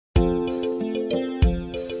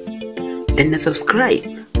danna subscribe,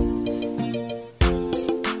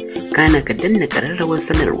 kana ka danna ƙararrawar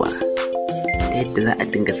sanarwa ta yadda za a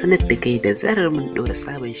dinga sanar da kai da zarar mun ɗora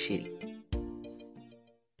sabon shiri.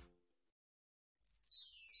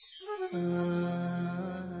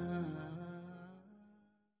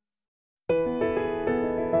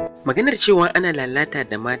 Maganar cewa ana lalata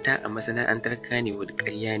da mata a masana'antar kannywood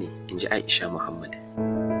ƙarya ne, inji Aisha Muhammad.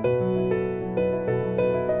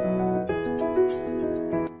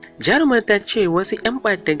 Jarumar ta ce wasu 'yan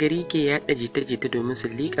ɓata gari ke yaɗa jita-jita domin su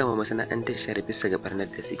liƙa wa masana'antar share bisa ga barnar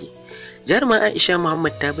da suke. Jarumar Aisha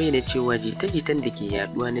Muhammad ta bayyana cewa jita-jitan da ke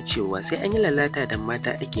yaɗuwa na cewa sai an yi lalata da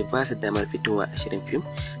mata ake ba su damar fitowa a shirin fim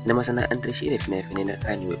na masana'antar shirya fina-finai na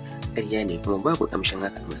kannywood ƙarya ne kuma babu ƙamshin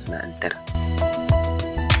hakan masana'antar.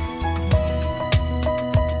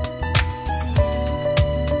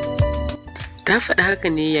 Ta faɗa haka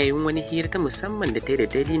ne yayin wani hira ta musamman da ta yi da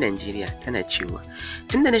Daily Nigeria, tana cewa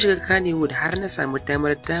tunda na shiga Kannywood har na samu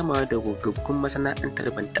damar damawa da gogaggun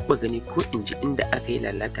masana'antar ban taɓa gani ko in ji inda aka yi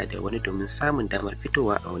lalata da wani domin samun damar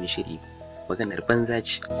fitowa a wani shiri. Maganar banza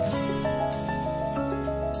ce.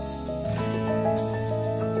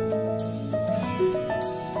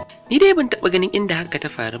 Ni dai ban taɓa ganin inda haka ta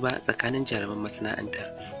faru ba tsakanin jaruman masana'antar.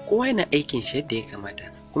 Kowa yana aikin shi yadda ya kamata,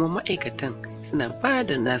 kuma ma'aikatan suna ba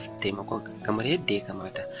da nasu taimakon kamar yadda ya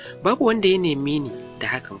kamata. Babu wanda ya neme ni da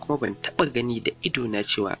hakan, kuma ban taɓa gani da ido na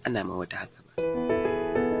cewa ana ma wata haka ba.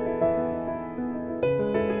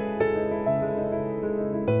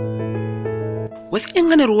 Wasu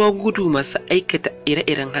 'yan hana ruwa gudu masu aikata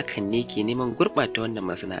ire-iren hakan ne ke neman gurɓata wannan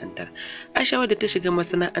masana'antar. Aisha wadda ta shiga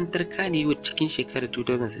masana'antar Kannywood cikin shekarar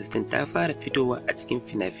 2016 ta fara fitowa a cikin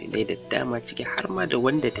fina-finai da dama, ciki har ma da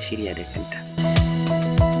wanda ta shirya da kanta.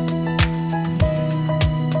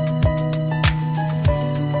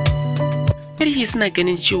 Tarihi suna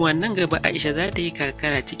ganin cewa nan gaba Aisha za ta yi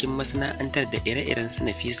kakara cikin masana'antar da ire-iren su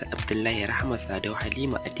Nafisa Abdullahi, Rahama Sadau,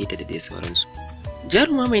 Halima Adeda da dai sauransu.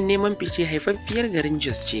 Jaruma mai neman fice haifaffiyar garin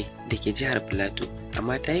Jos ce da ke jihar Plateau,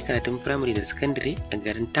 amma ta yi karatun firamare da sakandare a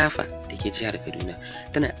garin Tafa da ke jihar Kaduna.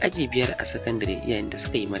 Tana aji 5 a sakandare yayin da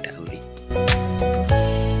suka yi mata aure.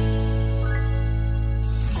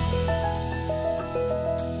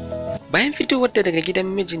 Bayan fitowarta daga gidan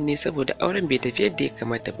mijin ne saboda auren bai tafi yadda ya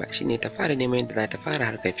kamata ba, shine ta fara neman yadda za ta fara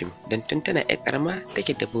harkar fim, don tun tana 'yar karama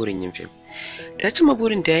take da burin yin fim. Ta cimma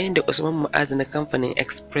burinta yayin da Usman Mu'azu na kamfanin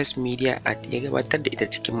Express Media Art ya gabatar da ita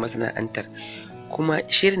cikin masana'antar, kuma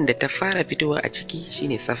shirin da ta fara fitowa a ciki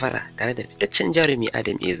shine Safara tare da fitaccen jarumi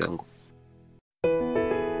Adam A. Zango.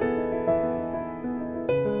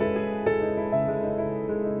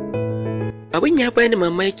 Abin ya bani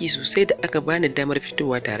mamaki sosai da aka bani damar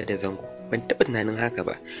fitowa tare da Zango. Ban taɓa tunanin haka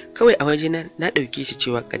ba, kawai a wajena na ɗauke shi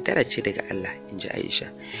cewa kaddara ce daga Allah, inji Aisha.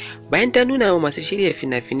 Bayan ta nuna wa masu shirya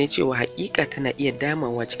fina-finai cewa haƙiƙa tana iya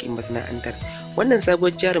damawa cikin masana'antar, wannan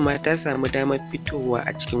sabuwar jaruma ta samu damar fitowa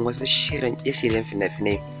a cikin wasu shirye-shiryen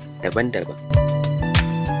fina-finai daban-daban.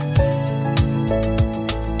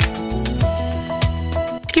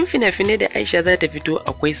 Cikin fina-finai da Aisha za ta fito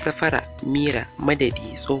akwai Safara, Mira,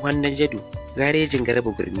 Madadi, Tsohon Najadu, Garejin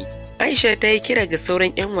Garba Gurmi. Aisha ta yi kira ga sauran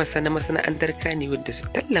 'yan wasa na masana'antar Kannywood da su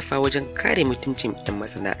tallafa wajen kare mutuncin 'yan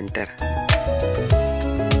masana'antar.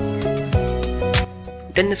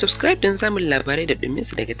 Danna subscribe don samun labarai da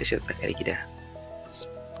ɗuminsu daga tashar Tsakar Gida.